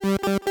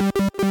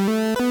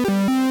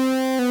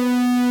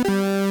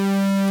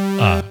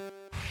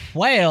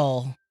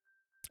Quail.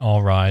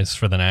 All rise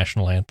for the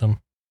national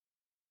anthem.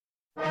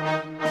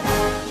 I'm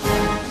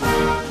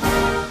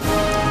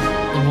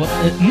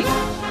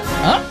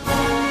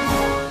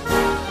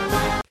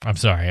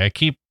sorry. I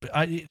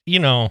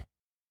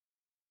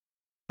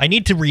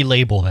need to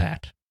relabel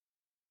that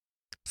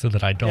so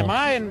that I don't. Am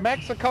I in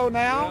Mexico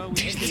now?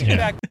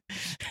 Yeah.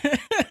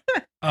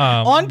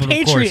 On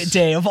Patriot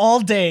Day of all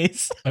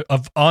days.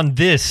 On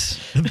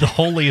this, the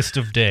holiest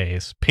of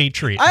days,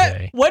 Patriot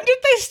Day. When did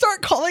they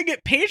start calling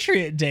it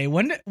Patriot Day?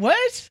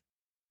 What?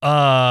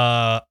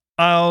 Oh,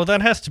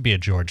 that has to be a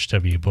George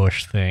W.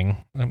 Bush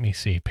thing. Let me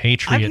see.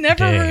 Patriot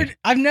Day.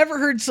 I've never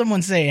heard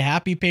someone say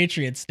Happy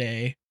Patriots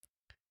Day.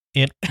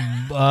 It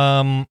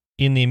in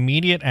the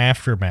immediate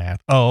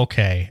aftermath. Oh,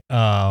 okay.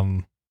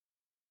 The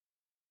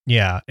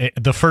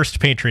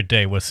first Patriot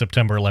Day was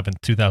September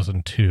 11th,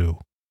 2002,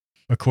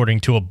 according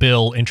to a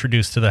bill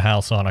introduced to the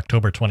House on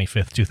October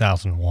 25th,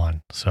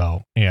 2001.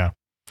 So, yeah.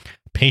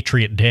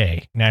 Patriot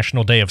Day,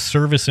 National Day of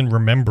Service and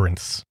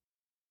Remembrance.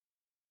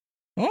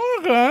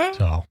 Okay.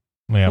 So,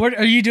 yeah. What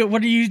are you doing?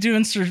 What are you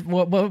doing?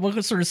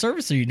 What sort of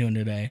service are you doing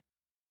today?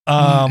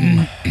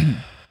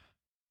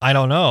 I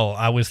don't know.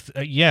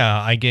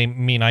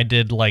 I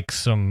did like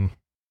some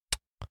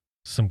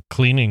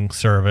cleaning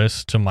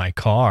service to my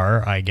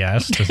car, I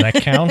guess. Does that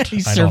count?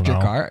 You served your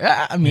car.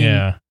 I mean,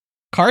 yeah.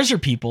 Cars are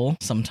people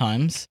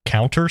sometimes.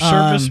 Counter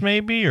service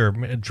maybe, or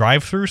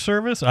drive-through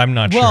service? I'm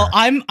not sure. Well,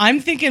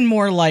 I'm thinking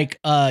more like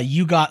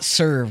you got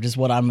served is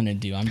what I'm going to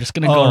do. I'm just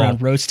going to go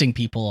around roasting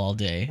people all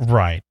day.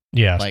 Right.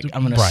 Yes. Like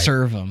I'm going to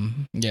serve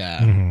them. Yeah.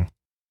 Mm-hmm.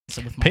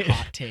 So with my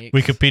hot takes.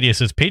 Wikipedia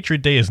says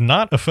Patriot Day is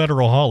not a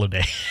federal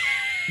holiday.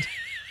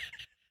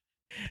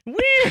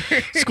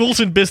 Weird. Schools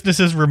and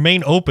businesses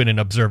remain open in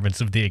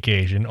observance of the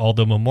occasion,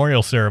 although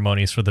memorial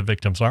ceremonies for the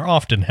victims are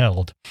often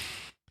held.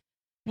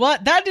 Well,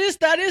 that is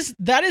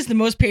the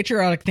most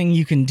patriotic thing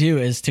you can do,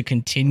 is to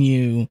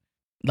continue,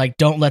 like,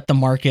 don't let the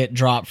market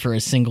drop for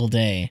a single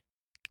day.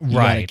 You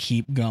gotta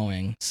keep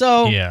going.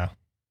 So yeah,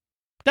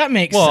 that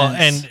makes sense. Well,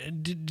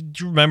 and did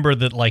you remember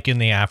that, like, in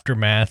the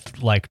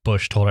aftermath, like,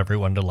 Bush told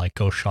everyone to, like,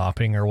 go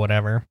shopping or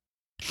whatever?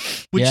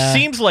 Which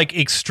seems like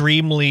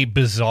extremely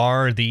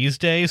bizarre these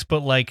days,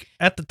 but, like,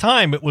 at the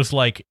time it was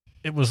like,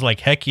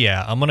 heck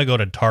yeah, I'm going to go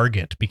to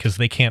Target because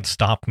they can't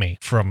stop me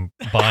from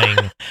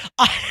buying.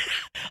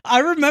 I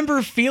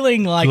remember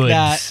feeling like goods.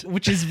 that,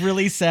 which is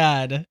really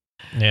sad.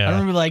 Yeah. I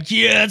remember like,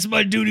 yeah, it's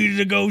my duty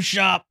to go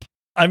shop.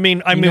 I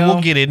mean,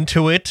 we'll get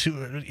into it.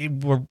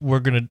 We're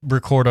going to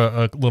record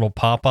a little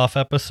pop-off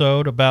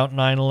episode about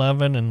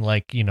 9/11 and,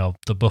 like, you know,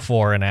 the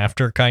before and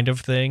after kind of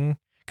thing.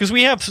 Because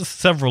we have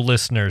several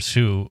listeners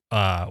who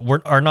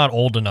are not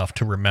old enough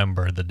to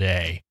remember the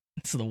day.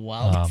 It's the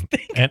wildest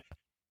thing.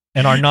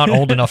 And are not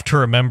old enough to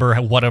remember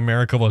what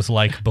America was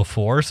like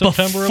before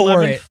September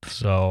 11th.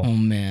 So, oh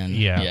man,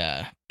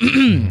 yeah.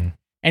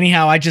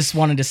 Anyhow, I just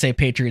wanted to say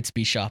Patriots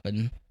be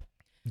shopping.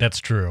 That's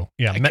true.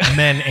 Yeah,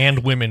 men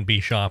and women be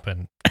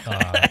shopping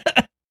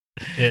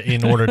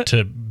in order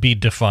to be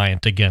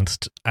defiant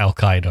against Al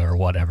Qaeda or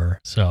whatever.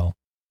 So,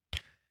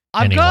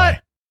 anyway,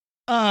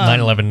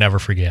 9/11, never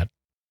forget.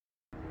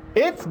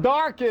 It's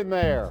dark in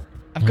there.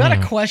 I've got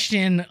a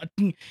question,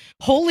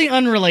 wholly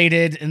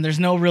unrelated, and there's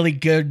no really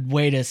good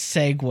way to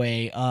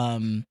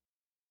segue.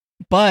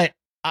 But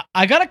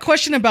I got a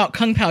question about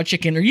Kung Pao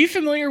chicken. Are you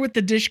familiar with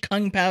the dish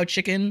Kung Pao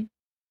chicken?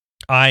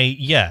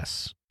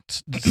 Yes.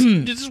 This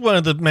is one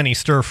of the many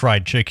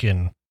stir-fried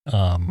chicken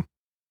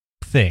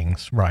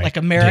things, right? Like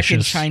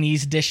American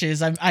Chinese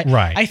dishes.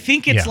 I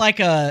think it's like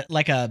a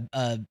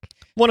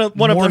one of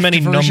the many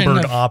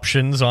numbered of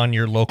options on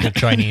your local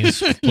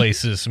Chinese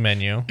place's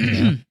menu.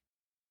 Yeah.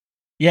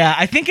 Yeah,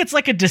 I think it's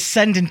like a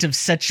descendant of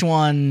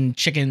Szechuan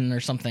chicken or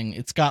something.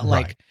 It's got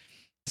like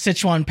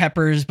Szechuan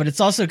peppers, but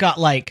it's also got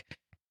like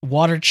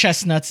water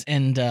chestnuts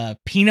and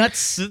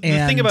peanuts. The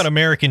thing about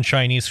American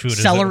Chinese food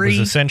is that it was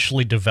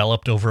essentially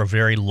developed over a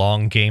very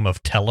long game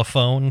of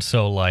telephone.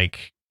 So,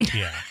 like,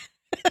 yeah.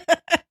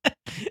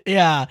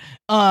 Yeah.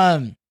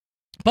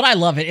 But I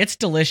love it. It's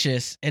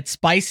delicious. It's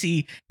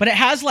spicy, but it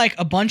has like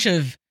a bunch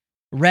of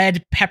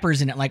red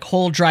peppers in it, like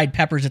whole dried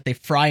peppers that they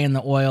fry in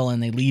the oil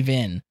and they leave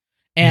in.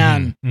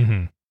 And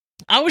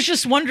I was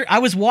just wondering, I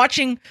was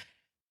watching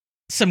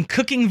some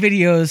cooking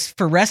videos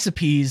for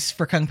recipes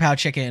for Kung Pao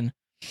chicken.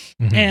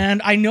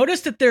 And I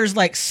noticed that there's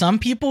like some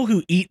people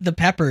who eat the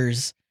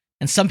peppers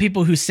and some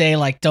people who say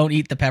like, don't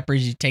eat the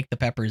peppers. You take the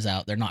peppers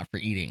out. They're not for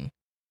eating.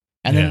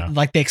 And then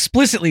like they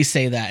explicitly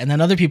say that. And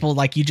then other people,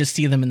 like, you just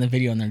see them in the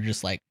video and they're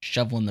just like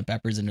shoveling the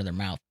peppers into their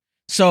mouth.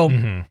 So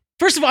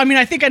first of all, I mean,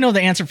 I think I know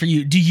the answer for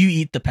you. Do you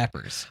eat the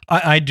peppers?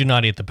 I do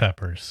not eat the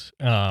peppers,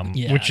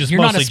 which is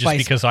mostly just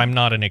because I'm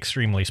not an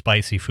extremely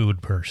spicy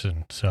food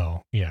person.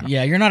 So, yeah.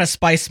 Yeah, you're not a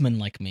spiceman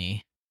like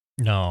me.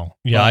 No.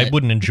 Yeah, I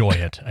wouldn't enjoy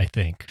it, I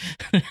think.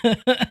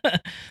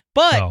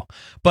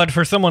 But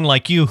for someone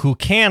like you who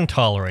can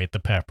tolerate the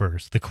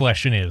peppers, the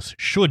question is,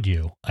 should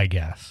you, I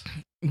guess?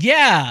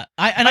 Yeah.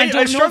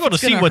 I struggle to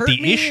see what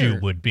the issue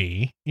would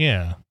be.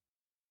 Yeah.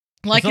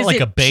 Like, it's not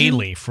like a bay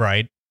leaf,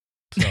 right?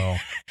 So,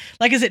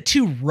 like, is it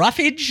too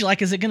roughage?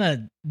 Like, is it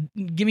gonna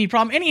give me a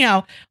problem?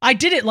 Anyhow, I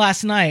did it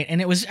last night,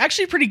 and it was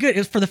actually pretty good. It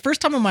was for the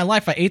first time in my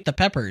life I ate the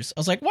peppers. I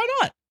was like, why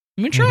not?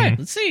 I'm gonna try it.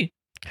 Let's see.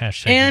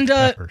 Hashtag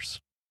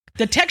peppers.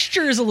 The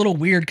texture is a little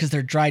weird because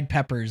they're dried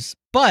peppers,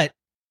 but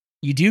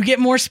you do get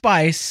more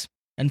spice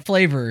and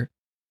flavor,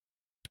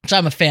 which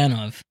I'm a fan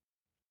of.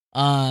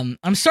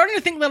 I'm starting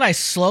to think that I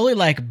slowly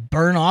like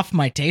burn off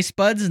my taste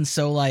buds, and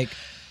so like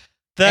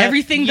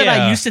everything that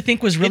I used to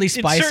think was really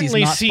spicy is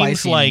not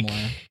spicy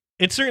anymore.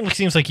 It certainly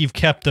seems like you've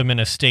kept them in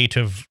a state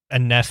of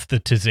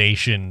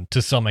anesthetization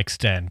to some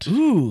extent.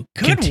 Ooh,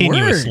 good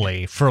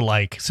continuously word. For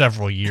like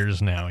several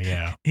years now.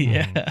 Yeah.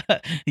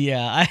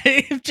 Yeah.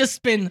 I've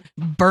just been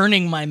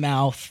burning my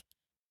mouth.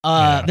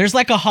 There's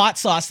like a hot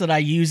sauce that I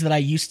use that I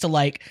used to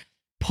like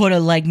put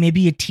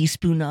maybe a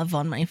teaspoon of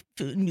on my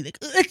food and be like,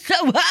 it's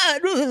so hot,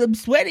 I'm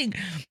sweating.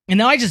 And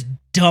now I just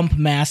dump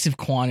massive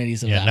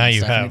quantities of that. Yeah, now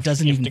you have. It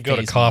doesn't you even have to go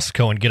to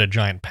Costco and get a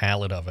giant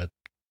pallet of it.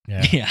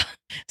 Yeah,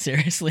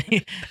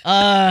 seriously. So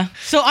I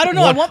don't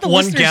know. I want the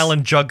 1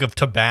 gallon jug of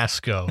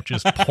Tabasco,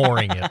 just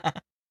pouring it.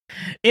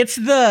 It's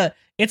the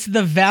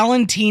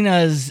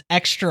Valentina's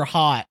extra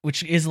hot,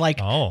 which is like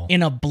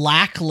in a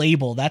black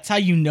label. That's how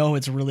you know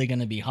it's really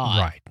going to be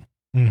hot. Right.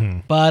 Mm-hmm.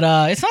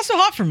 But it's not so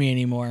hot for me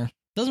anymore.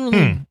 Doesn't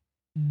really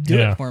do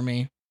it for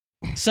me.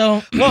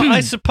 So well,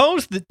 I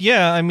suppose that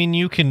I mean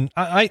you can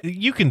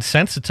you can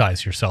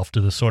sensitize yourself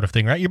to this sort of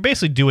thing, right? You're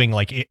basically doing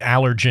like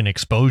allergen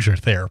exposure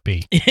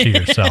therapy to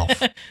yourself.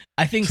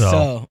 I think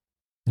so.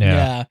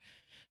 Yeah.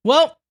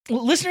 Well,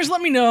 listeners,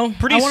 let me know.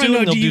 Pretty soon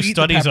they'll do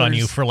studies on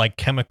you for like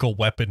chemical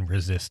weapon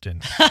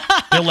resistance.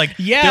 They'll like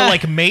they'll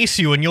like mace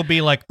you, and you'll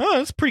be like, oh,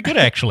 that's pretty good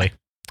actually.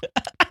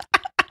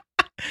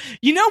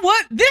 You know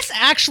what? This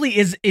actually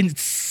is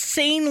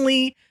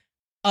insanely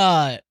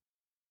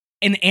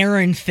an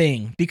Aaron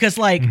thing, because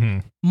like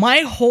my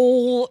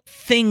whole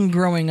thing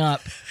growing up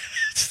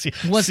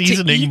was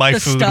seasoning to eat my the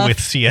food stuff, with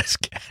CS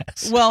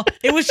gas. Well,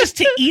 it was just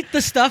to eat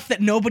the stuff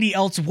that nobody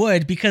else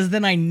would, because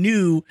then I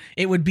knew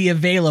it would be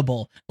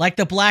available. Like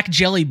the black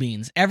jelly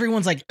beans.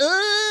 Everyone's like,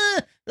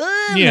 they're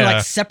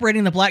like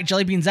separating the black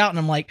jelly beans out, and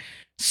I'm like,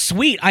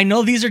 sweet, I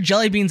know these are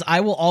jelly beans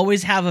I will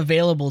always have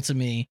available to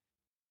me,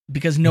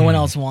 because no one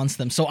else wants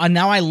them. So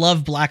now I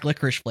love black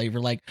licorice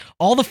flavor. Like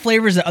all the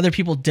flavors that other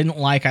people didn't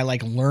like, I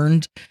like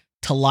learned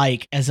to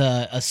like as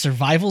a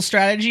survival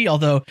strategy.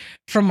 Although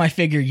from my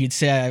figure, you'd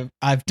say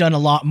I've done a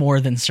lot more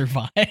than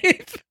survive.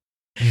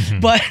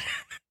 But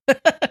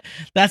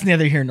that's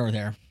neither here nor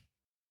there.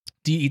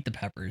 Do you eat the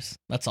peppers?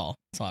 That's all.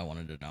 That's all I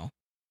wanted to know.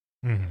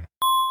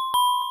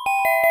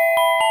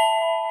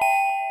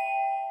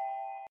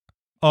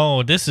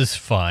 Oh, this is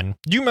fun.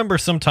 Do you remember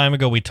some time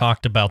ago we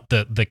talked about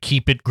the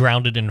keep it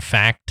grounded in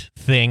fact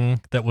thing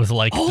that was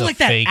like like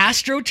fake, that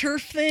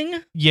AstroTurf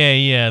thing?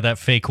 Yeah, that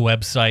fake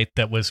website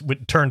that was,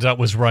 it turns out,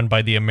 was run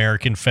by the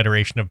American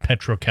Federation of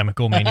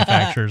Petrochemical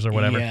Manufacturers or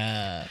whatever.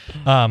 Yeah.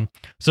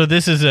 So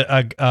this is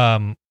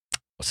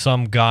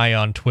some guy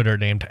on Twitter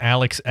named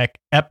Alex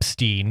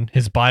Epstein.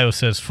 His bio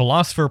says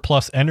philosopher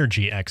plus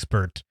energy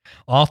expert,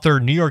 author,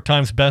 New York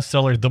Times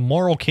bestseller, The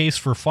Moral Case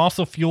for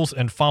Fossil Fuels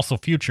and Fossil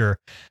Future,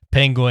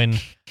 Penguin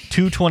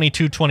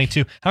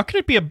 2/22/22. How can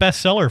it be a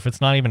bestseller if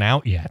it's not even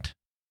out yet?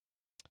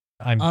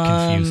 I'm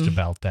confused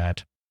about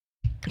that.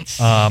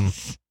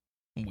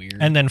 Weird.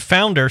 And then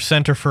founder,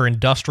 Center for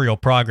Industrial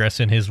Progress,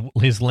 and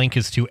his link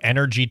is to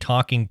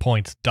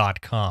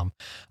energytalkingpoints.com.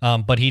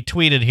 But he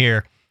tweeted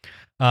here,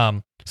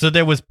 so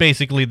there was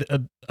basically,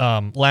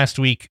 last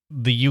week,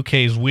 the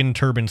UK's wind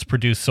turbines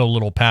produced so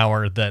little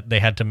power that they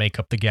had to make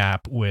up the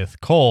gap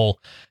with coal,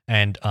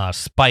 and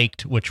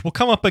Spiked, which will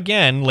come up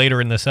again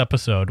later in this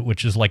episode,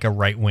 which is like a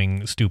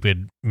right-wing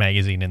stupid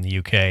magazine in the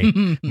UK,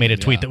 made a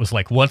tweet that was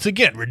like, once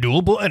again,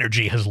 renewable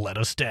energy has let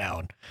us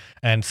down.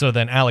 And so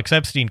then Alex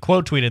Epstein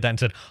quote tweeted that and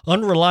said,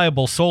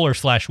 unreliable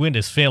solar/wind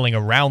is failing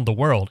around the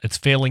world. It's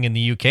failing in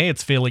the UK,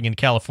 it's failing in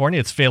California,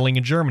 it's failing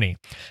in Germany.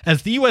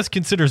 As the US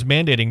considers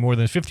mandating more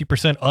than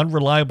 50%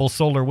 unreliable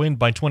solar wind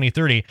by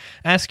 2030,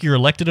 ask your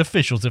elected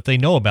officials if they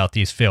know about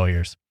these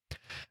failures.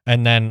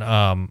 And then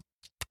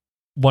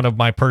one of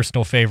my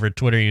personal favorite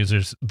Twitter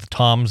users, the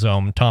Tom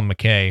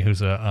McKay,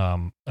 who's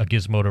a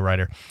Gizmodo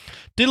writer,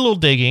 did a little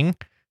digging.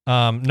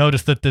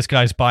 Noticed that this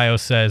guy's bio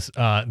says,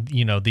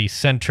 the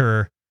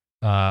center,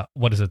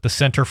 the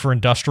Center for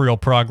Industrial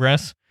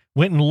Progress.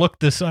 Went and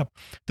looked this up.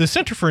 The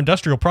Center for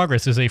Industrial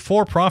Progress is a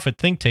for-profit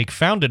think tank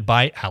founded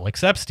by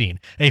Alex Epstein,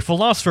 a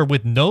philosopher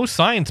with no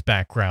science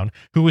background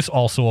who is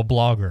also a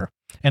blogger,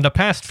 and a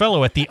past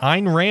fellow at the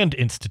Ayn Rand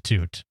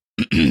Institute.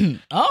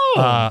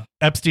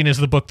 Epstein is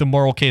the book The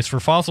Moral Case for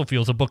Fossil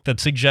Fuels, a book that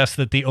suggests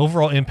that the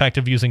overall impact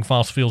of using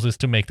fossil fuels is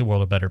to make the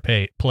world a better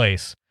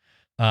place.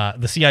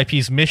 The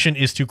CIP's mission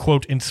is to,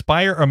 quote,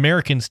 inspire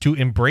Americans to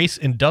embrace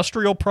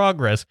industrial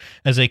progress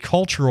as a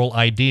cultural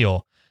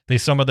ideal. They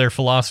sum up their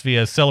philosophy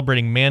as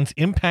celebrating man's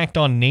impact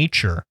on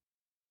nature.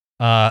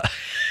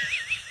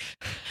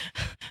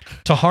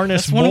 to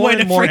harness That's one more way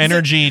and to more phrase it.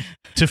 energy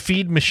to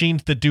feed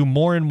machines that do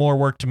more and more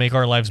work to make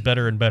our lives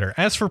better and better.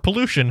 As for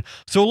pollution,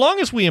 so long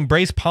as we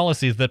embrace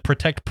policies that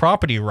protect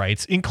property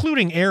rights,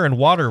 including air and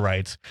water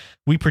rights,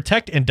 we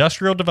protect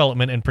industrial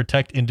development and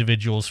protect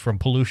individuals from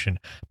pollution.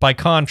 By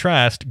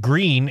contrast,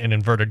 green, in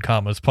inverted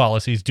commas,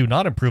 policies do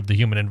not improve the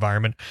human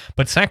environment,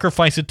 but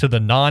sacrifice it to the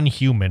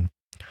non-human.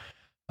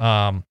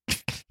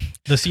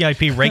 The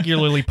CIP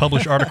regularly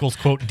publish articles,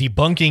 quote,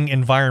 debunking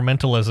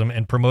environmentalism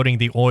and promoting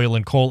the oil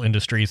and coal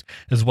industries,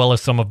 as well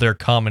as some of their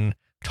common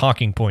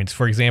talking points.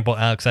 For example,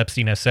 Alex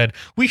Epstein has said,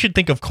 we should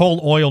think of coal,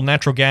 oil,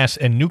 natural gas,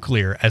 and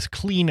nuclear as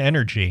clean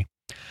energy.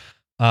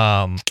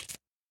 And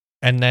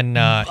then,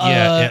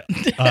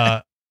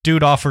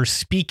 dude offers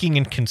speaking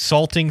and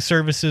consulting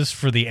services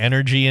for the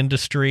energy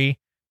industry.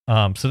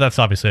 So that's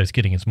obviously how he's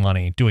getting his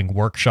money, doing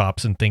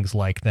workshops and things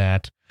like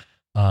that.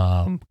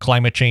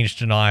 Climate change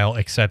denial,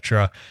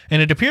 etc.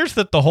 And it appears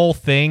that the whole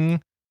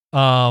thing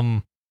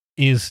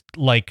is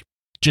like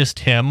just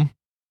him.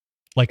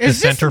 Like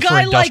Is the this Center for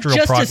guy Industrial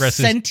like just Progress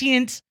a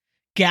sentient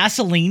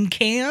gasoline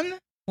can?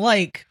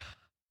 Like,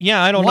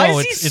 yeah, I don't why know.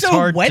 is he It's so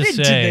hard wedded to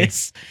to say.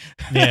 this?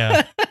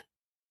 Yeah.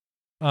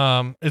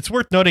 It's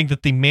worth noting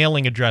that the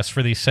mailing address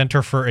for the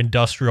Center for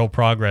Industrial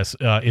Progress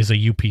is a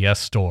UPS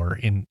store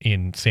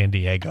in San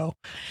Diego.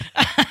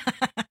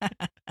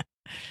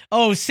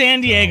 Oh,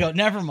 San Diego.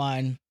 Never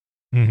mind.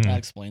 Mhm. That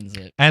explains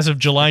it. As of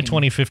July Freaking-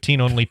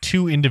 2015, only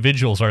 2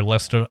 individuals are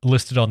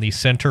listed on the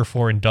Center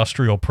for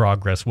Industrial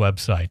Progress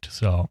website.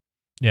 So,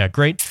 yeah,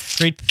 great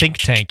think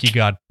tank you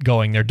got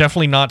going there.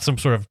 Definitely not some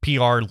sort of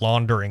PR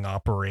laundering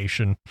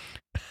operation.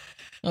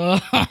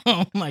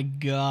 Oh my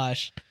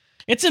gosh.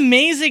 It's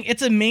amazing.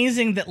 It's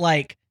amazing that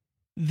like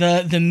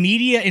the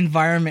media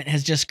environment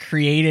has just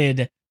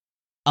created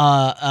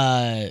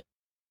a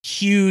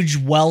huge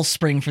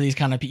wellspring for these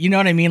kind of people. You know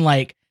what I mean?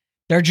 Like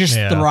they're just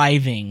Yeah.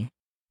 thriving.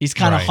 These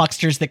kind of Right.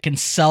 hucksters that can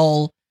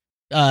sell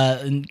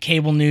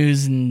cable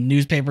news and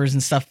newspapers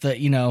and stuff that,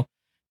 you know,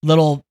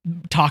 little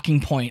talking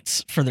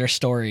points for their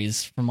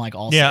stories from like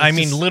all Yeah, sides. I It's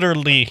mean, just-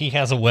 literally, he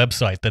has a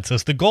website that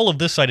says the goal of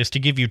this site is to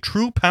give you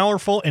true,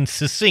 powerful, and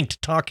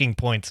succinct talking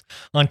points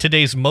on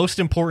today's most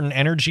important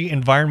energy,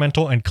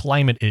 environmental, and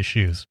climate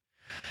issues,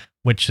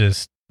 which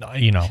is,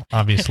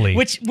 obviously.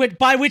 which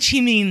by which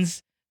he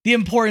means the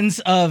importance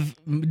of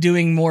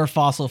doing more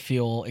fossil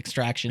fuel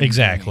extraction.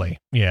 Exactly.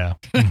 Yeah.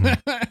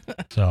 Mhm.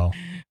 So,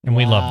 and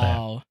we love that.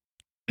 Wow.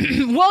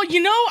 Well,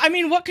 I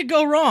mean, what could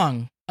go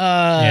wrong?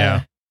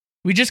 Yeah.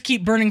 We just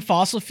keep burning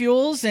fossil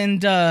fuels,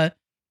 and I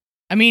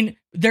mean,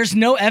 there's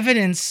no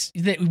evidence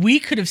that we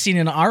could have seen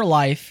in our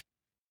life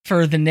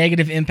for the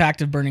negative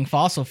impact of burning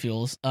fossil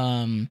fuels.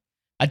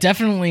 I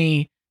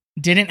definitely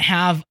didn't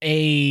have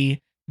a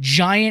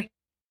giant,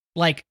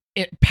 like,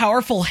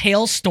 powerful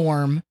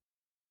hailstorm,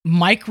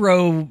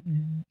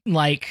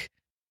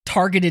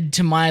 targeted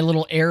to my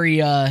little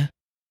area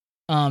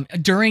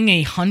during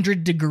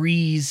 100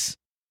 degrees,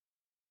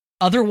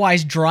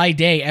 otherwise dry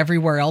day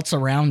everywhere else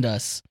around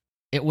us.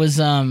 It was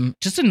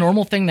just a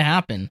normal thing to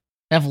happen.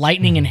 To have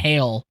lightning and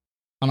hail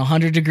on a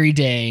 100-degree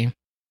day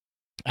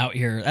out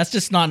here. That's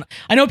just not.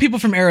 I know people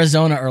from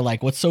Arizona are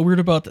like, "What's so weird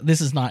about this?"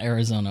 This is not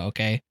Arizona,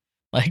 okay?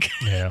 Like,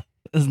 Yeah.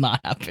 this does not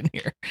happen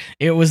here.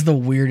 It was the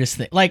weirdest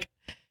thing. Like,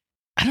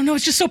 I don't know.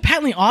 It's just so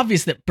patently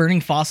obvious that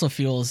burning fossil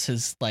fuels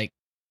has like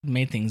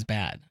made things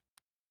bad.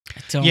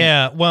 I don't-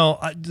 Yeah,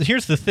 well,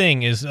 here's the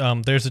thing is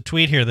there's a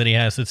tweet here that he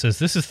has that says,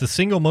 this is the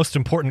single most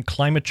important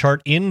climate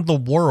chart in the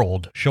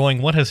world,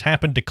 showing what has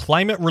happened to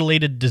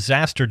climate-related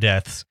disaster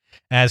deaths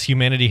as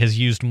humanity has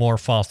used more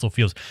fossil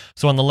fuels.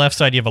 So on the left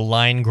side, you have a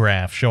line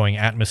graph showing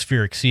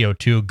atmospheric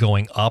CO2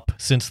 going up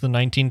since the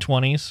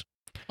 1920s.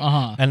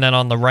 Uh-huh. And then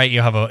on the right,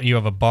 you have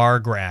a bar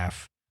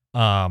graph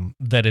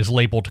that is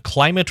labeled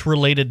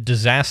climate-related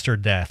disaster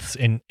deaths,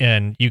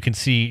 and you can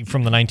see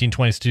from the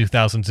 1920s to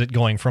 2000s it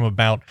going from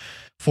about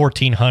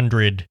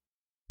 1,400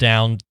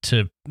 down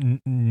to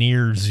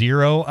near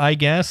zero, I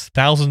guess.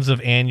 Thousands of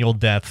annual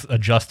deaths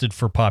adjusted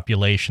for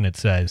population, it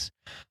says.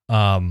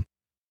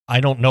 I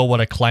don't know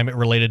what a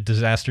climate-related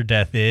disaster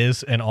death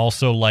is, and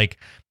also, like,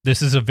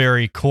 this is a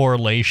very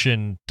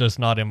correlation does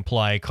not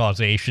imply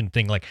causation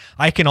thing. Like,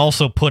 I can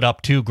also put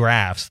up 2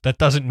 graphs. That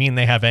doesn't mean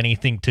they have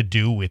anything to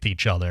do with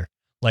each other.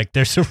 Like,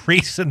 there's a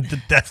reason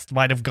the deaths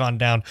might have gone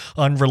down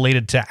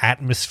unrelated to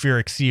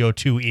atmospheric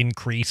CO2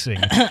 increasing.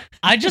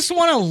 I just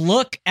want to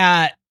look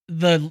at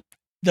the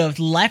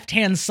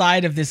left-hand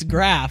side of this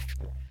graph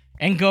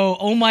and go,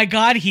 "Oh my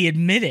God, he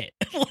admitted it."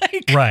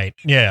 Like, Right.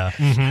 Yeah.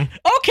 Mm-hmm.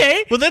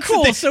 okay, Well, that's the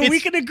cool. thing. So we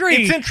It's- can agree.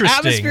 it's interesting.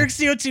 Atmospheric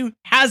CO2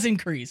 has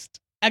increased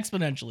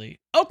exponentially.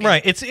 Okay.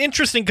 Right. It's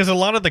interesting because a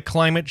lot of the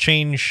climate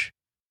change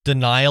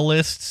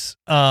denialists,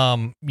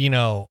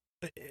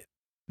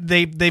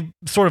 they've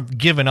sort of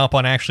given up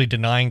on actually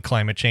denying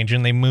climate change,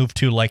 and they move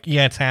to like,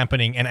 yeah, it's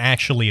happening, and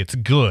actually it's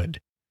good.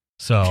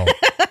 So,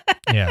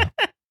 yeah.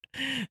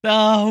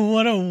 Oh,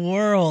 what a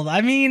world.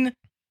 I mean,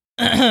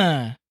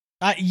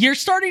 you're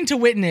starting to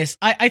witness.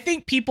 I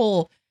think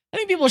people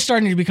are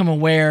starting to become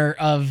aware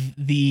of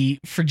the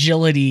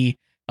fragility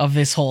of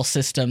this whole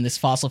system, this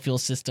fossil fuel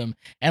system.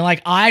 And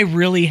like I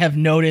really have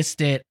noticed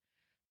it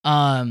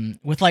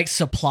with like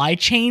supply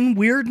chain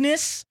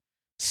weirdness.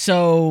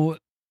 So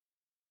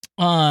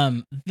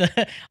I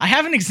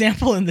have an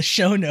example in the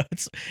show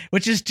notes,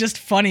 which is just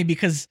funny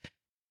because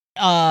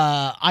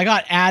I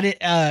got added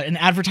an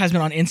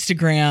advertisement on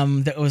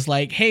Instagram that was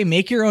like, hey,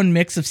 make your own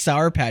mix of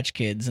Sour Patch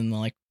Kids. And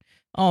like,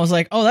 I was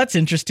like, oh, that's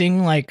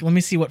interesting. Like, let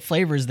me see what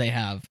flavors they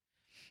have.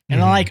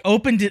 And I like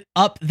opened it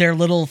up their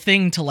little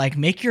thing to like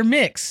make your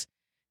mix.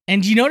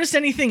 And do you notice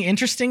anything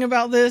interesting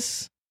about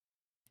this?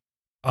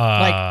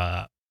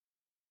 Like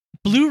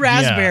blue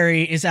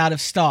raspberry is out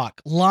of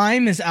stock.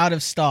 Lime is out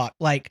of stock.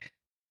 Like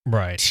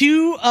right.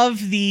 2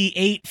 of the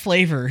 8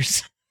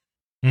 flavors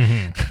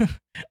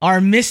are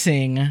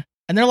missing.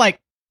 And they're like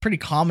pretty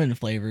common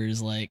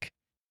flavors. Like,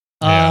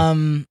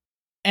 and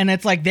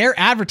it's like, they're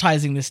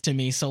advertising this to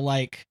me. So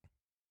like,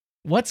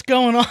 what's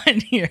going on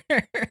here?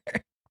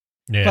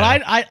 Yeah.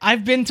 But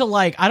I've been to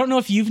like, I don't know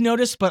if you've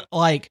noticed, but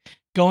like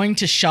going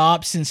to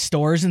shops and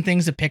stores and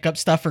things to pick up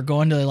stuff or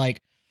going to like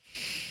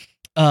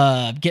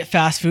get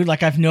fast food.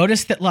 Like I've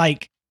noticed that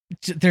like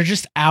they're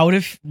just out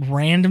of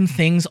random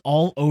things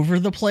all over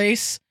the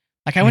place.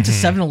 Like I went to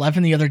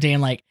 7-Eleven the other day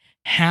and like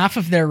half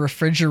of their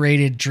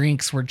refrigerated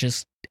drinks were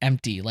just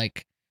empty.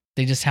 Like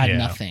they just had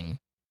nothing.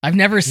 I've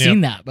never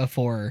seen that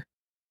before.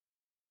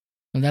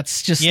 And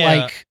that's just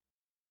like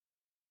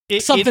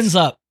something's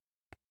up.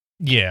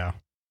 Yeah.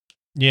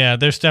 Yeah,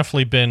 there's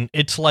definitely been,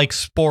 it's like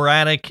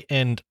sporadic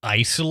and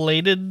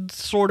isolated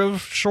sort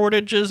of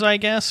shortages, I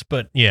guess.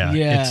 But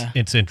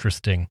it's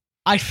interesting.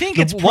 I think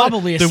it's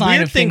probably a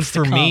sign of things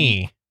to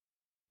come.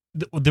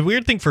 The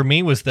weird thing for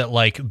me was that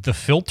like the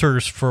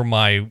filters for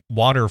my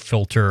water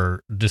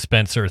filter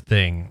dispenser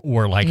thing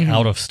were like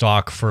out of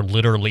stock for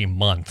literally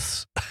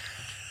months.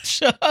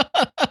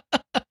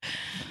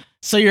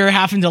 So you're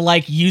having to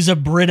like use a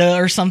Brita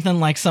or something,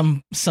 like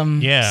some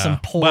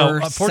poor. Well,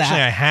 unfortunately,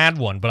 I had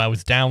one, but I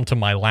was down to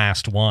my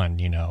last one,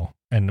 you know.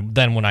 And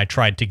then when I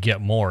tried to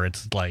get more,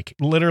 it's like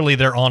literally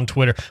they're on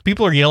Twitter.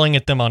 People are yelling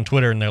at them on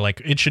Twitter, and they're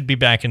like, "It should be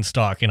back in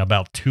stock in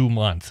about 2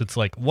 months." It's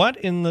like, what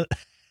in the?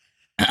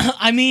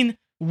 I mean,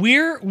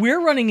 we're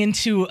running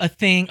into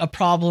a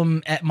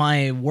problem at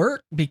my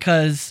work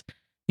because,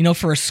 you know,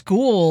 for a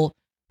school,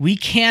 we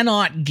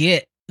cannot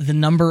get the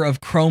number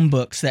of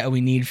Chromebooks that we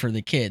need for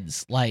the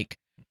kids. Like,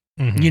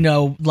 you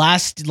know,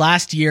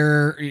 last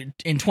year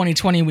in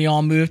 2020, we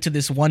all moved to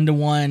this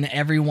 1-to-1.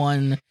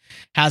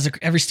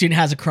 Every student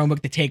has a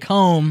Chromebook to take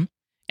home.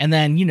 And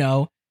then, you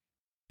know,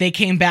 they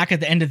came back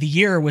at the end of the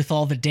year with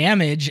all the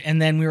damage.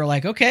 And then we were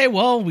like, okay,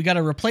 well, we got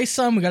to replace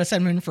some. We got to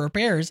send them in for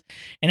repairs.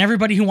 And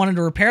everybody who wanted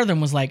to repair them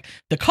was like,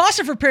 the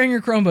cost of repairing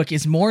your Chromebook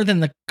is more than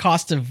the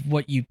cost of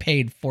what you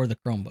paid for the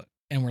Chromebook.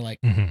 And we're like,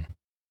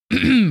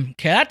 okay,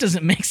 that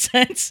doesn't make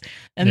sense.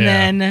 And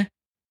then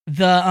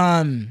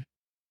the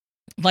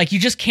like you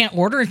just can't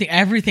order anything.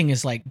 Everything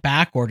is like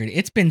back ordered.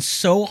 It's been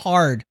so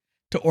hard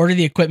to order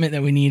the equipment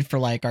that we need for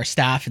like our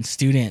staff and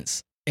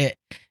students.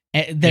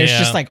 There's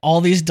just like all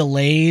these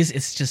delays.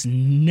 It's just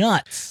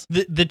nuts.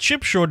 The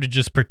chip shortage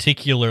is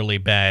particularly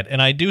bad,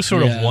 and I do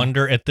sort of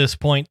wonder at this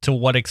point to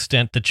what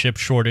extent the chip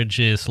shortage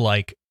is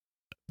like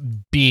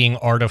being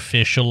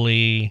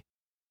artificially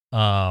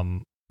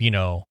you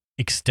know,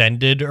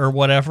 extended or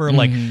whatever,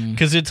 like,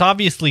 because it's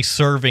obviously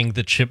serving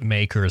the chip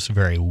makers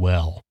very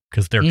well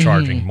because they're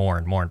charging more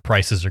and more and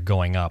prices are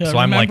going up. So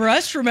I'm like,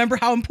 remember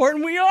how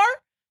important we are.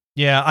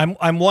 Yeah,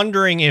 I'm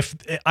wondering if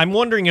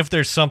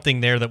there's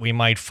something there that we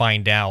might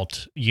find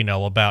out, you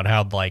know, about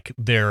how like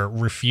they're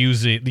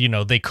refusing, you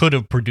know, they could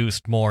have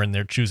produced more and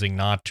they're choosing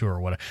not to or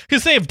whatever.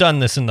 Because they have done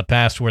this in the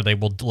past where they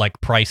will like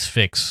price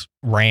fix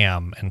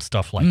RAM and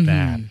stuff like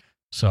that.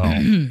 So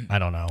I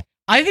don't know.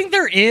 I think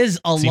there is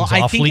a lot.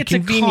 I think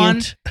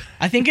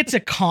it's a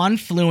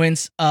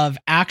confluence of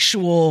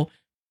actual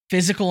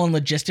physical and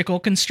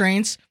logistical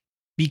constraints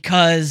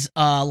because,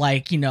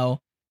 like, you know,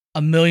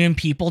 1 million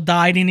people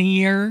died in a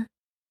year,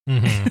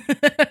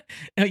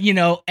 you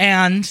know,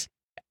 and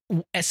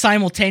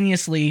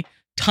simultaneously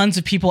tons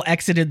of people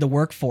exited the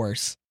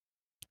workforce.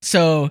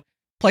 So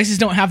places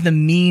don't have the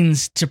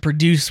means to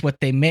produce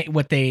what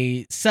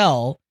they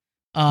sell.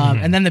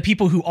 And then the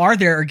people who are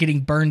there are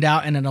getting burned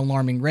out at an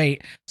alarming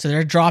rate. So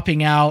they're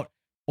dropping out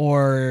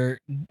or,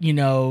 you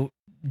know,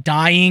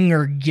 dying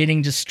or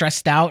getting just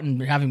stressed out and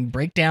having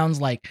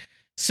breakdowns. Like,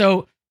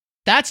 so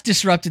that's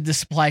disrupted the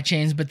supply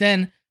chains. But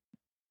then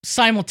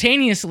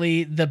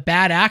simultaneously, the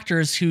bad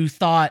actors who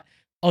thought,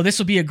 oh, this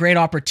will be a great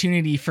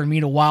opportunity for me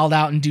to wild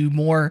out and do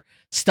more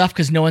stuff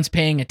because no one's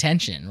paying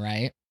attention.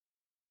 Right.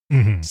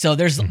 So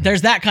there's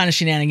that kind of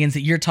shenanigans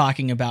that you're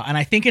talking about. And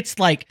I think it's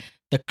like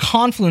the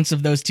confluence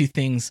of those two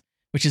things,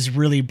 which is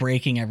really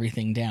breaking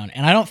everything down.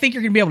 And I don't think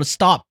you're going to be able to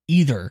stop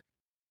either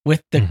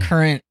with the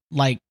current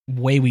like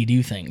way we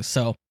do things.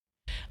 So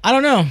I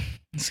don't know.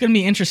 It's going to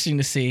be interesting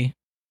to see.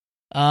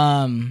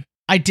 I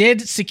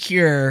did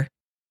secure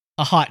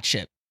a hot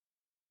chip.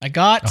 I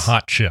got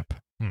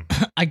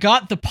I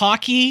got the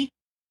Pocky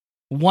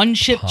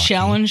 1-chip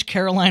challenge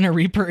Carolina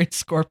Reaper and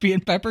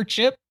Scorpion Pepper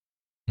chip.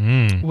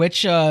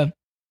 which I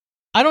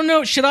don't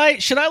know. Should I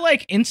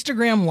like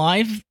Instagram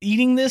live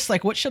eating this?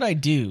 Like, what should I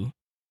do?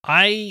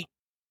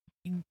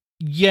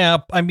 Yeah,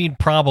 I mean,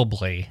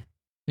 probably.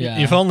 Yeah.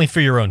 If only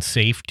for your own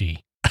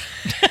safety.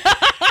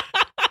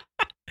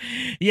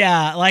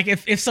 Yeah, like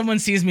if someone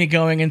sees me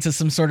going into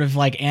some sort of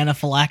like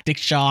anaphylactic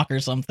shock or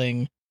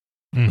something.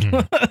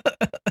 Mhm.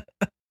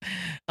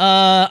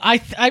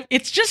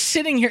 It's just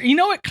sitting here. You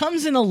know, it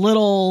comes in a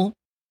little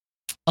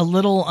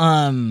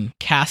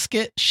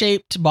casket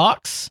shaped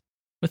box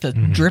with a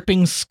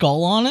dripping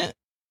skull on it,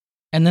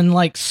 and then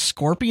like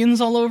scorpions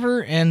all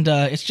over, and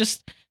it's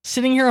just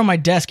sitting here on my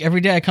desk.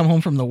 Every day I come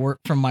home from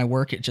my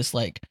work, it just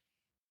like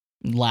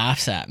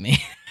laughs at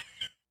me.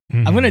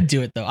 I'm gonna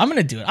do it though. I'm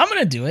gonna do it.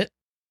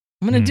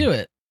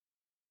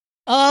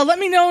 Let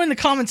me know in the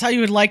comments how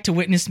you would like to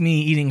witness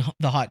me eating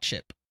the hot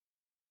chip.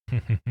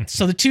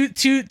 So the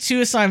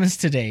two assignments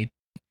today: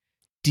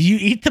 do you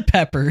eat the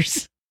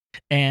peppers,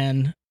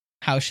 and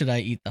how should I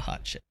eat the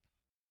hot chip?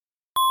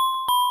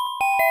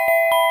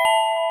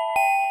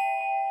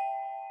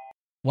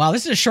 Wow,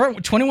 this is a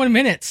short 21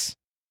 minutes.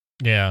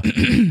 Yeah.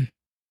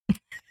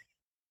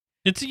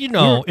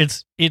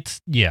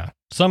 It's, yeah.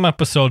 Some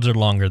episodes are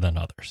longer than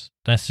others.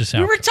 That's just how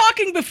we were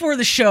talking before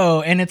the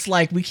show, and it's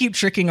like we keep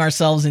tricking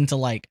ourselves into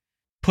like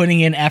putting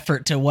in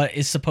effort to what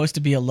is supposed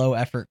to be a low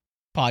effort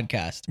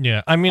podcast.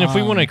 Yeah, I mean, if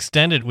we want to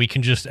extend it, we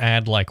can just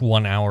add like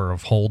 1 hour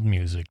of hold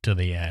music to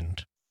the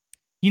end.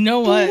 You know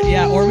what?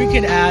 Yeah, or we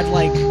could add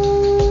like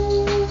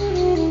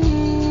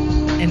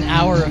an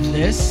hour of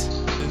this.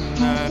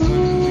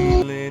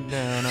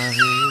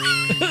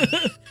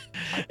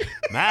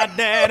 My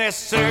daddy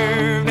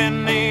served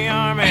in the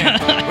army.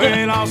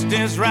 We lost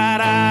his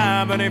right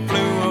eye, but he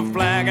flew a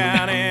flag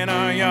out in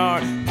our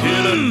yard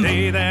till the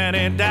day that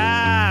he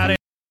died.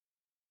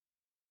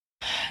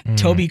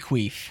 Toby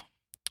Queef.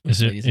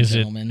 Is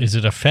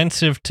it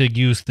offensive to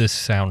use this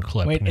sound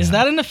clip? Wait, now? Is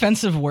that an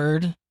offensive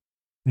word?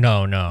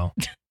 No.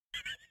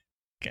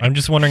 Okay. I'm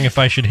just wondering if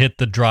I should hit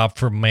the drop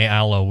for May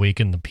Allah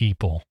Awaken the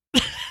People.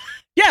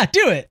 Yeah,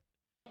 do it.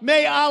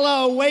 May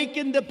Allah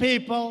awaken the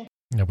people.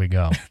 There we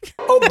go.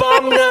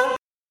 Obama.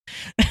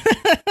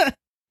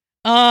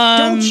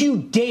 Don't you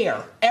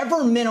dare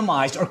ever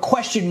minimize or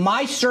question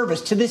my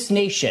service to this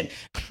nation.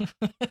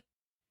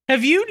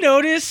 Have you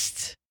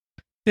noticed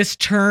this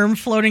term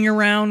floating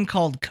around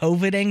called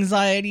COVID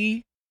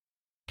anxiety?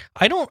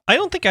 I don't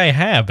think I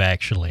have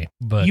actually,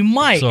 but you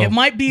might. So, it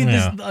might be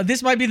yeah.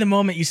 this might be the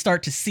moment you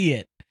start to see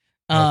it.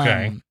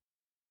 Okay.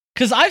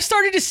 Because I've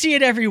started to see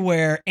it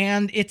everywhere,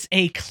 and it's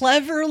a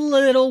clever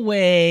little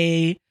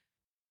way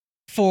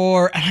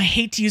for, and I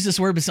hate to use this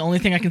word, but it's the only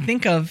thing I can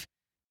think of,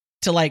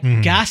 to like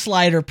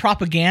gaslight or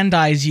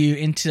propagandize you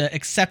into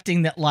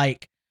accepting that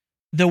like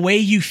the way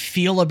you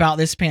feel about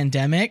this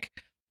pandemic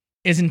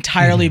is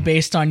entirely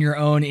based on your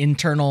own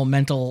internal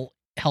mental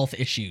health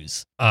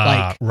issues.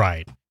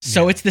 Right.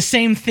 So it's the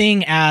same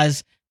thing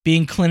as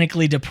being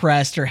clinically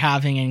depressed or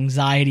having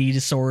anxiety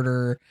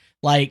disorder.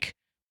 Like,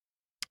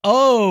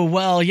 oh,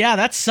 well, yeah,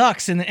 that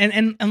sucks.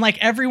 And like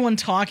everyone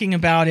talking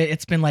about it,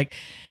 it's been like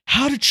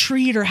how to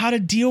treat or how to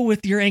deal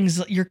with your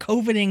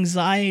COVID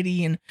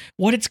anxiety and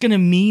what it's going to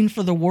mean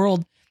for the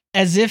world,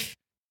 as if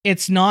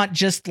it's not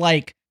just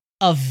like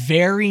a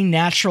very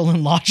natural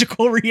and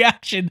logical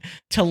reaction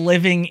to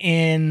living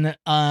in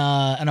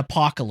an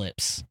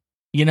apocalypse,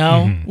 you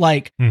know?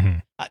 Like,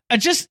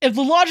 if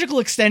the logical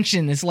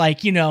extension is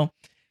like, you know,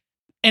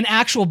 an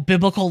actual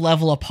biblical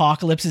level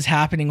apocalypse is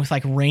happening with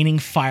like raining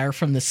fire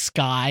from the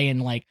sky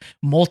and like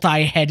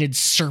multi-headed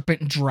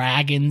serpent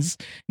dragons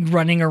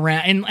running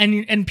around,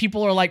 and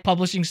people are like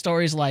publishing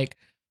stories like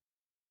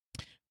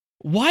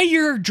why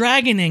your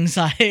dragon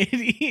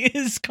anxiety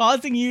is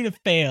causing you to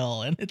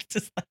fail, and it's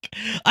just like,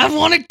 I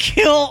want to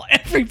kill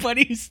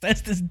everybody who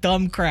says this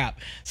dumb crap.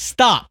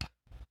 Stop,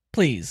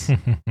 please.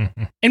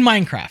 in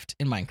Minecraft.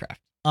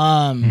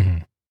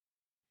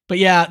 But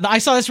yeah, I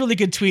saw this really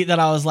good tweet that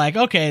I was like,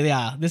 okay,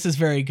 yeah, this is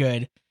very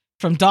good,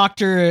 from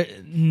Dr.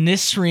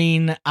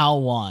 Nisreen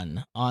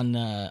Alwan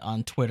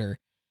on Twitter.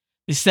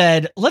 He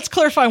said, let's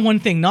clarify one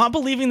thing. Not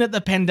believing that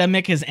the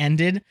pandemic has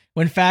ended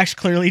when facts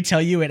clearly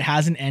tell you it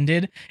hasn't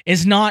ended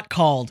is not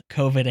called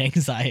COVID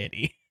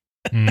anxiety.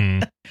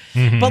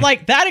 But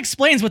like that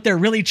explains what they're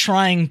really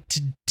trying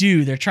to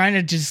do. They're trying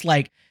to just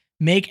like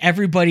make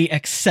everybody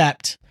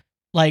accept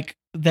like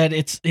that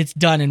it's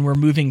done and we're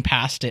moving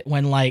past it,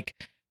 when like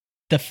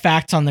the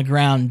facts on the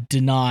ground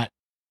do not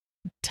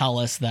tell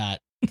us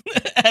that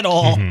at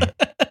all.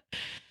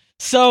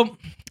 So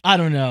I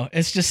don't know.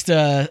 It's just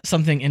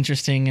something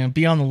interesting.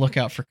 Be on the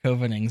lookout for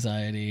COVID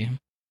anxiety.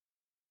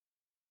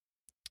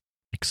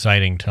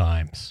 Exciting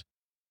times.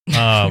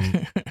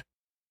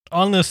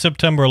 On this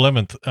September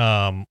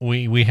 11th,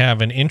 we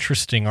have an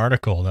interesting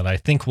article that I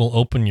think will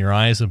open your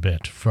eyes a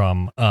bit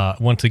from,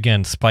 once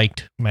again,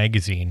 Spiked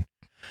Magazine.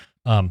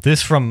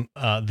 This from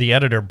the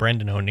editor,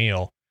 Brendan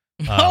O'Neill.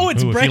 It's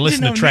who, Brendan if you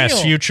listen O'Neill. to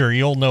Trash Future,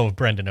 you'll know of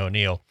Brendan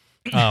O'Neill.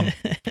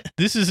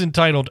 This is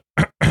entitled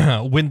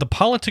when the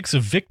politics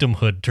of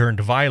victimhood turned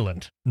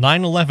violent,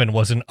 9/11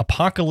 was an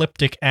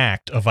apocalyptic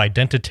act of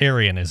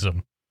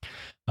identitarianism.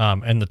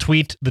 And the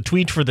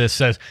tweet for this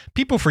says,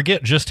 people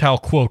forget just how,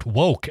 quote,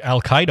 woke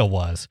Al-Qaeda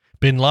was.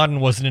 Bin Laden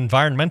was an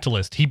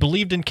environmentalist. He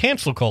believed in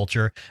cancel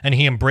culture, and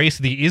he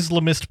embraced the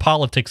Islamist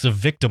politics of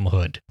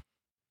victimhood.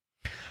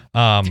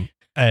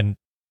 And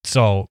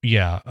so,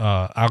 yeah,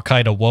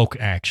 Al-Qaeda woke,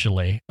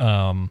 actually.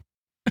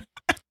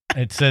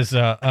 It says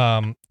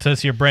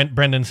here,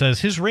 Brendan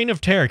says, his reign of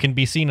terror can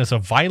be seen as a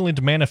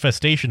violent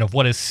manifestation of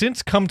what has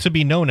since come to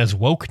be known as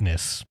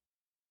wokeness.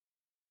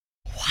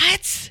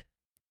 What?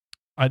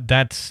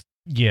 That's,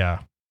 yeah.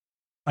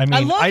 I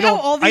mean, I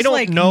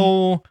don't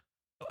know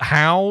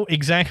how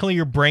exactly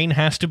your brain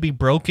has to be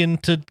broken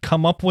to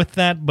come up with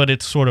that, but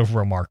it's sort of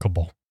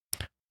remarkable.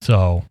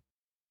 So,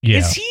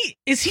 yeah.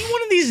 Is he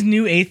one of these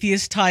new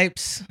atheist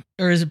types,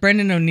 or is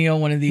Brendan O'Neill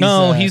one of these?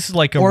 No, he's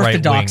like a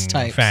orthodox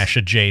right-wing, types,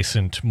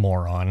 fasc-adjacent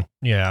moron.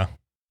 Yeah.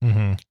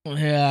 Mm-hmm.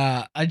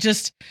 Yeah.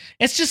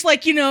 It's just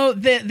like,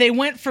 they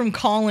went from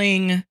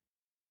calling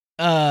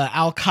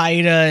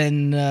Al-Qaeda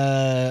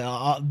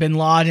and Bin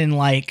Laden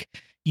like,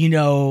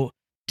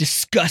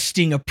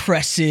 disgusting,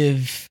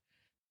 oppressive,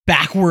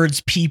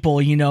 backwards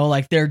people,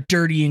 like they're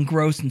dirty and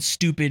gross and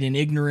stupid and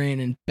ignorant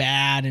and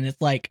bad, and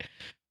it's like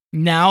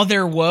now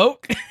they're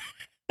woke.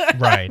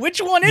 Right. Which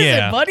one is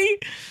it, buddy?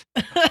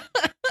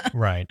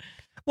 Right.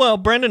 Well,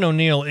 Brendan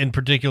O'Neill in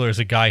particular is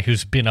a guy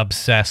who's been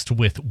obsessed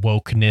with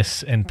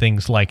wokeness and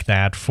things like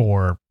that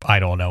for, I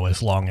don't know,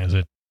 as long as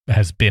it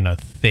has been a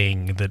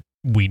thing that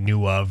we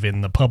knew of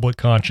in the public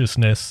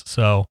consciousness.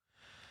 So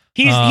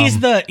he's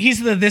the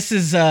this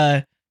is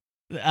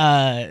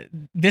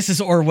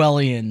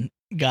Orwellian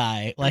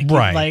guy. Like,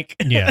 right. Like,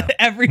 yeah.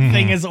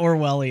 Everything is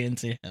Orwellian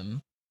to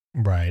him.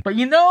 Right. But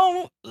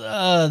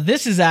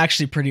this is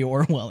actually pretty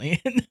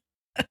Orwellian.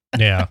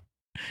 Yeah.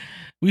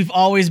 We've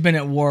always been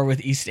at war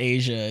with East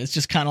Asia. It's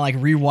just kind of like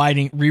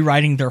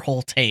rewriting their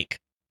whole take,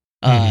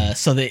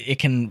 so that it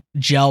can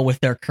gel with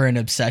their current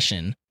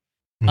obsession.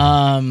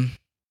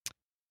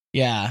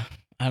 Yeah,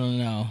 I don't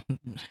know.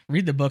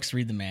 Read the books,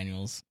 read the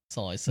manuals. That's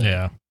all I say.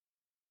 Yeah.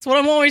 That's what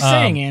I'm always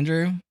saying,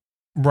 Andrew.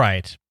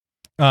 Right.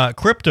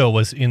 Crypto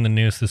was in the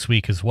news this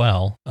week as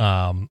well.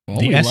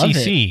 The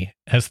SEC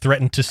has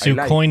threatened to sue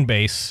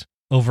Coinbase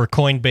over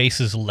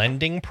Coinbase's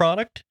lending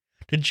product.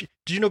 Did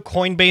you know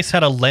Coinbase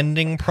had a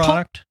lending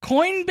product?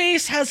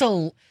 Coinbase has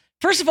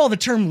first of all, the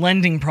term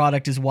lending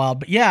product is wild,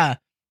 but yeah.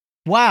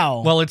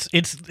 Wow. Well,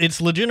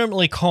 it's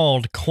legitimately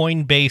called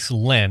Coinbase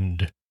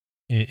Lend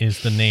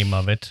is the name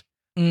of it.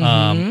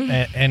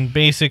 Mm-hmm. And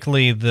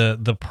basically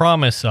the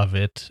promise of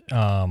it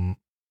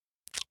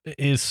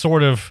is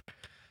sort of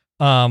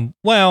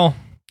well,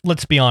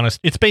 let's be honest,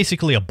 it's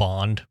basically a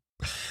bond.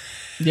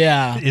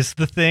 Yeah. Is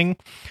the thing.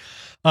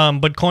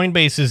 But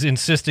Coinbase is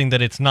insisting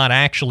that it's not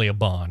actually a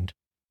bond.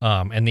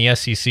 And the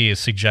SEC is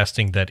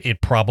suggesting that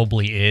it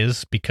probably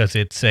is because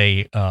it's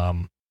a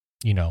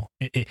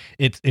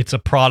it's a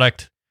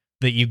product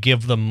that you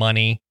give them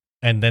money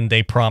and then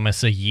they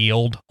promise a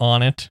yield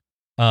on it.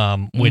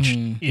 Which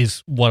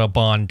is what a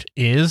bond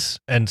is.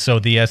 And so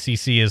the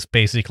SEC is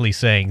basically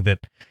saying that,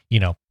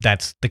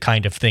 that's the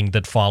kind of thing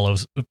that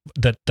falls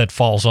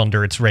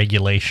under its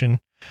regulation.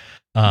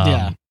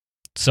 Yeah.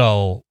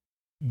 So,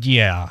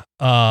 yeah.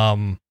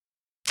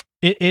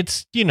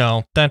 It's,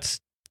 that's.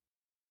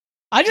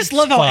 I just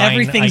love how fine,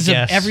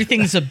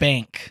 everything's a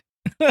bank.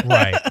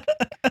 Right.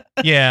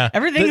 Yeah.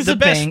 Everything's a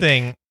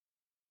bank.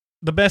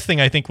 The best thing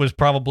I think was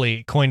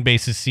probably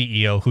Coinbase's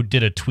CEO who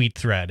did a tweet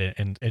thread,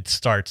 and it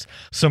starts,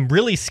 some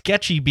really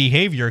sketchy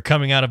behavior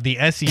coming out of the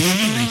SEC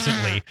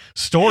recently.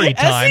 Story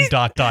time, ...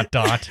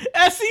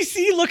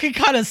 SEC looking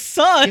kind of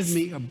sus. Give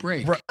me a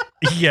break.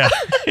 Yeah,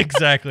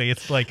 exactly.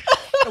 It's like,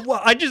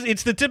 well,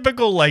 it's the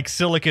typical like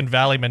Silicon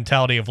Valley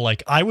mentality of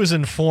like, I was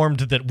informed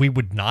that we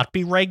would not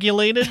be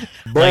regulated.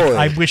 Like,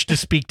 I wish to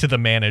speak to the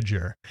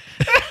manager.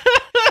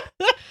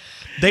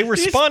 They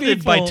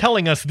responded by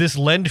telling us this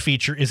lend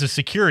feature is a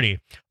security.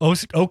 Oh,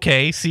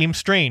 okay, seems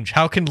strange.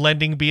 How can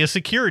lending be a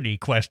security? ?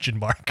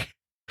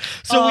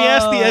 So we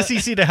asked the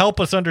SEC to help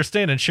us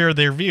understand and share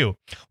their view.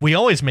 We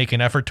always make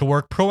an effort to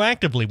work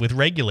proactively with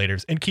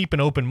regulators and keep an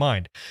open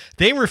mind.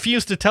 They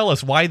refuse to tell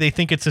us why they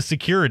think it's a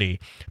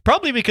security.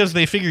 Probably because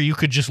they figure you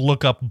could just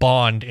look up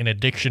bond in a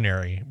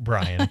dictionary,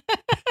 Brian.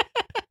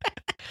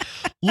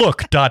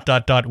 Look, ...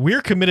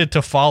 we're committed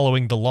to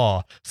following the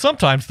law.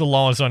 Sometimes the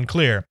law is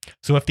unclear.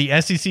 So if the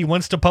SEC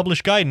wants to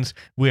publish guidance,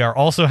 we are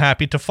also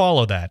happy to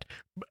follow that.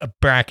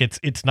 Brackets,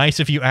 it's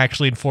nice if you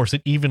actually enforce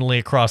it evenly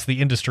across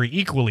the industry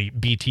equally,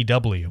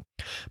 BTW.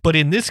 But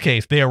in this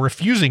case, they are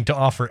refusing to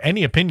offer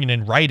any opinion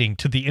in writing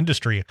to the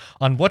industry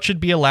on what should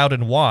be allowed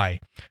and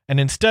why, and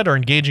instead are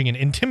engaging in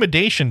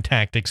intimidation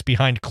tactics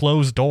behind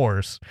closed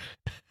doors.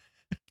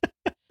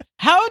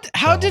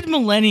 How did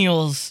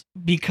millennials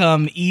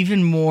become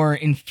even more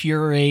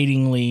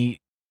infuriatingly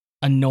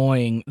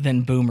annoying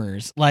than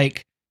boomers?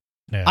 Like,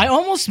 yeah. I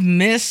almost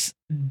miss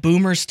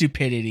boomer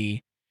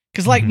stupidity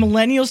because like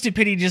millennial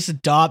stupidity just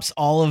adopts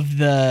all of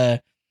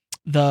the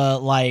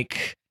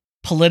like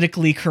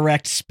politically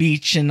correct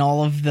speech and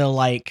all of the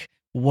like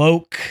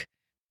woke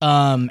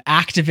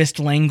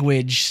activist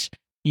language,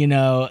 you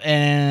know,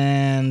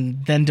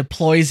 and then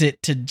deploys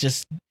it to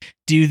just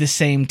do the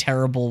same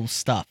terrible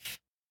stuff.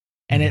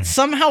 And it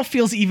somehow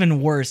feels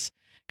even worse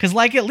because,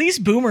 like, at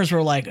least boomers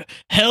were like,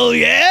 hell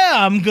yeah,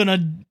 I'm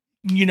gonna,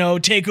 you know,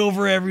 take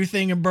over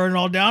everything and burn it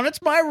all down.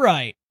 It's my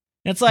right.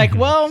 And it's like,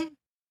 well,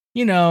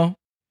 you know,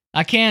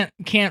 I can't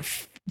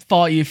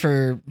fault you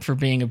for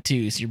being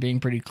obtuse. You're being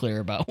pretty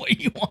clear about what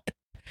you want.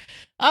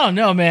 I don't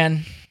know,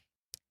 man.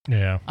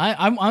 Yeah.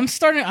 I'm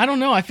starting, I don't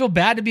know. I feel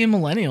bad to be a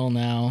millennial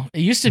now. It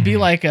used to be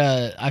like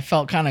I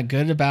felt kind of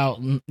good about,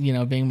 you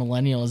know, being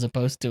millennial as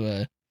opposed to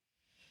a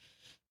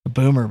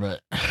boomer,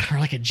 but or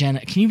like a Gen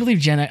X. Can you believe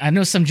Gen X? I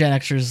know some Gen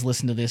Xers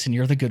listen to this and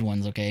you're the good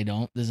ones. Okay.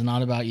 This is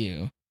not about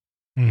you.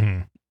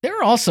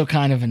 They're also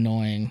kind of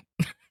annoying.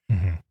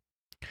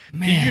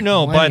 Man, you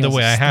know, by the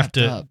way, I have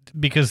to,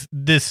 because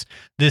this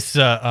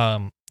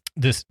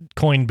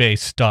Coinbase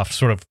stuff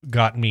sort of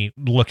got me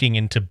looking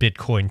into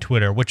Bitcoin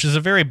Twitter, which is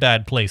a very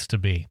bad place to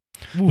be.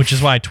 Oof. Which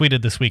is why I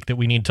tweeted this week that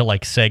we need to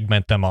like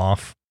segment them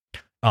off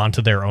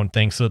onto their own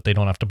thing so that they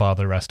don't have to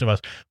bother the rest of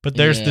us. But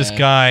there's this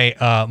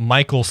guy,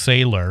 Michael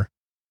Saylor,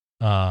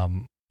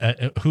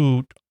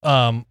 who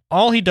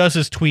all he does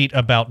is tweet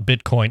about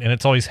Bitcoin, and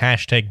it's always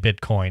hashtag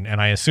Bitcoin. And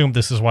I assume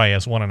this is why he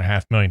has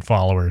 1.5 million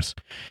followers.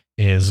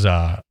 Is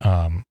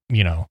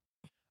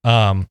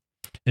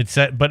it's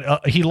that,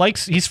 but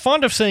he's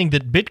fond of saying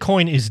that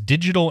Bitcoin is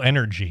digital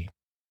energy.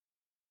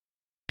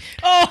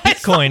 Oh,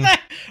 Bitcoin!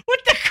 What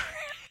the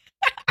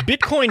crap?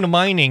 Bitcoin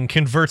mining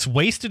converts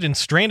wasted and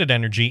stranded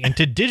energy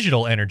into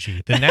digital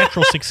energy, the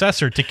natural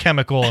successor to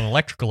chemical and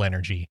electrical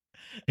energy.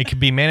 It can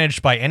be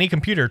managed by any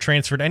computer,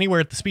 transferred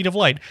anywhere at the speed of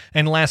light,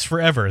 and lasts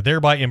forever,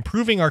 thereby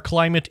improving our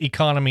climate,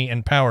 economy,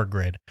 and power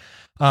grid.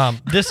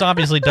 This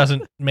obviously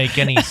doesn't make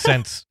any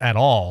sense at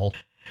all.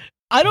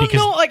 I don't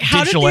know, like, how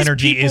digital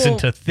energy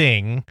isn't a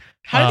thing.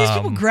 How do these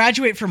people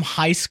graduate from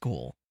high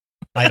school?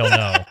 I don't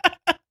know.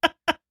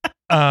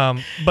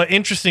 But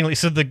interestingly,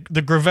 so the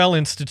Gravel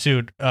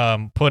Institute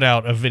put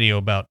out a video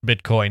about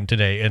Bitcoin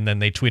today, and then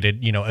they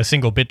tweeted, you know, a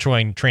single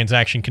Bitcoin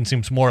transaction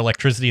consumes more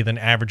electricity than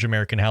average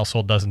American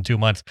household does in 2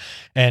 months.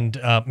 And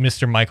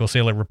Mr. Michael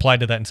Saylor replied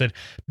to that and said,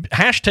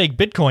 hashtag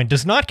Bitcoin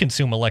does not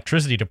consume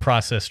electricity to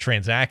process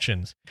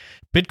transactions.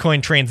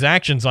 Bitcoin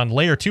transactions on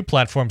Layer 2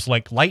 platforms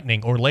like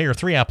Lightning or Layer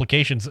 3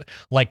 applications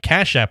like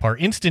Cash App are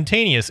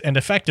instantaneous and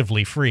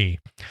effectively free.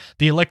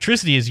 The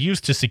electricity is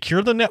used to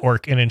secure the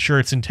network and ensure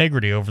its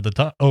integrity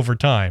over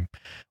time,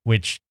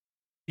 which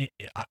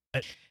how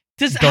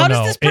does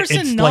this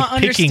person not like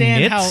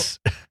understand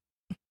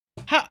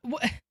how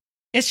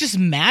it's just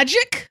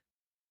magic?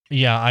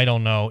 Yeah, I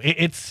don't know.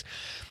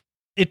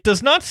 It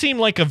does not seem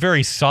like a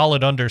very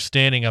solid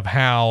understanding of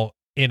how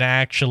it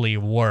actually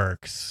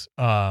works.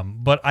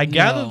 But I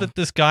gather that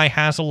this guy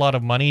has a lot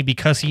of money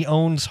because he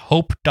owns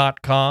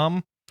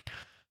hope.com,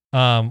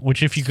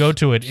 which if you go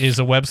to it is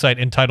a website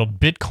entitled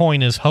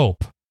Bitcoin is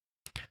Hope.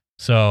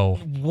 So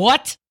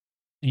what?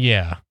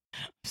 Yeah.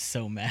 I'm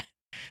so mad.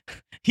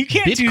 You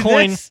can't do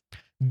this.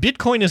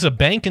 Bitcoin is a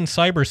bank in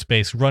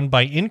cyberspace run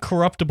by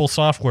Incorruptible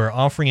Software,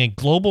 offering a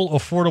global,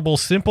 affordable,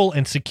 simple,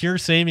 and secure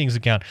savings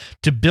account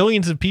to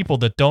billions of people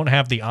that don't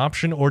have the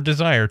option or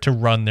desire to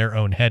run their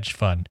own hedge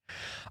fund.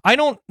 I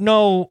don't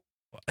know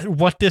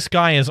what this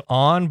guy is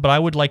on, but I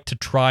would like to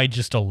try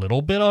just a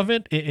little bit of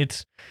it.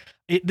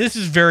 This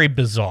is very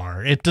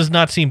bizarre. It does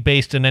not seem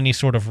based in any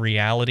sort of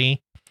reality.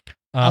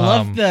 I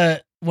love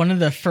one of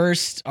the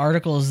first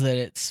articles that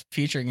it's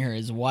featuring here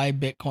is why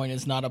Bitcoin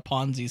is not a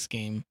Ponzi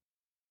scheme.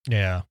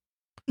 Yeah.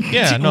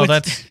 Yeah, no,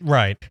 that's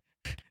right.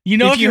 You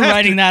know, if you're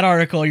writing that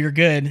article, you're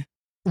good.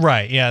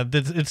 Right, yeah.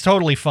 It's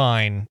totally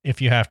fine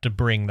if you have to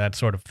bring that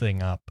sort of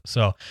thing up.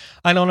 So,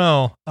 I don't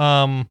know.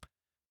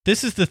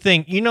 This is the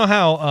thing. You know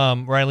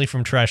how Riley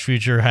from Trash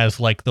Future has,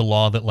 like, the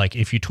law that, like,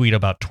 if you tweet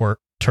about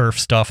turf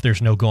stuff,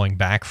 there's no going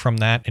back from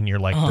that, and you're,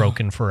 like,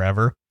 broken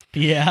forever?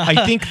 Yeah.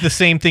 I think the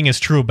same thing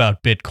is true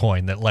about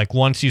Bitcoin, that, like,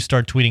 once you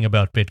start tweeting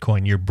about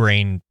Bitcoin, your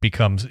brain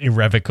becomes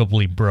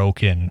irrevocably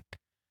broken.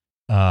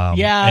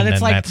 Yeah,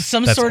 that's like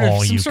some sort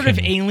of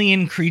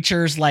alien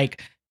creatures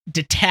like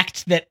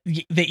detect that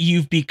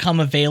you've become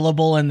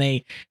available and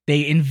they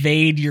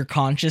invade your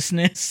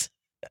consciousness.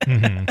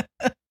 Mm-hmm.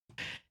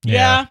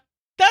 Yeah,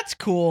 that's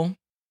cool.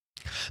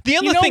 The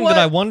other thing that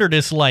I wondered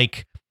is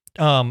like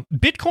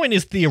Bitcoin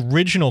is the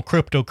original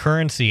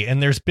cryptocurrency,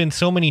 and there's been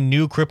so many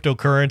new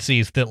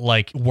cryptocurrencies that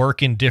like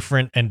work in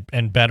different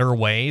and better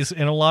ways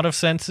in a lot of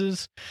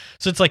senses.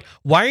 So it's like,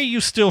 why are you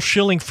still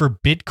shilling for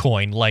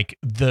Bitcoin, like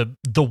the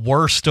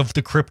worst of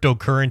the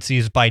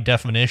cryptocurrencies by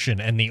definition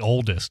and the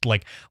oldest?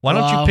 Like, why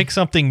don't you pick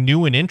something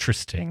new and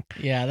interesting?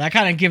 Yeah, that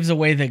kind of gives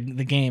away the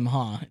game,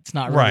 huh? It's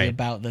not really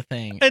about the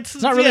thing.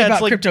 It's not really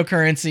about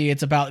cryptocurrency.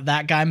 It's about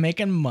that guy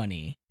making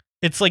money.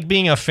 It's like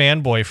being a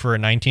fanboy for a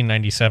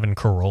 1997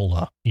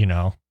 Corolla, you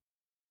know,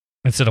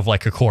 instead of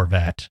like a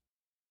Corvette.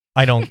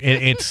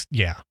 It's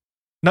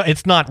no,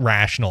 it's not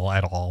rational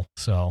at all.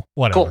 So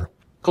whatever.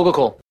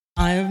 Cool.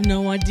 I have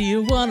no idea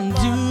what I'm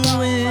doing.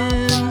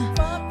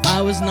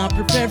 was not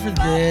prepared for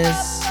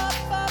this.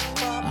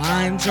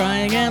 I'm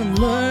trying and I'm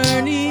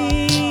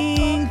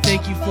learning.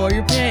 Thank you for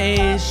your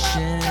patience.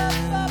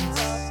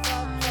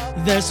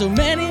 There's so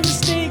many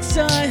mistakes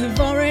I have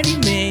already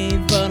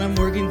made, but I'm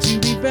working to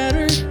be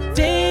better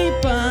day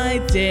by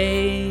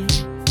day.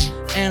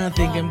 And I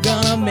think I'm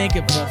gonna make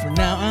it, but for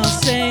now I'll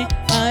say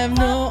I have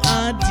no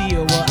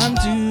idea what I'm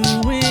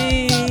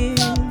doing.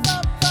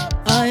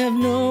 I have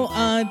no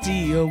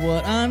idea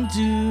what I'm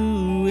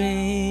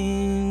doing.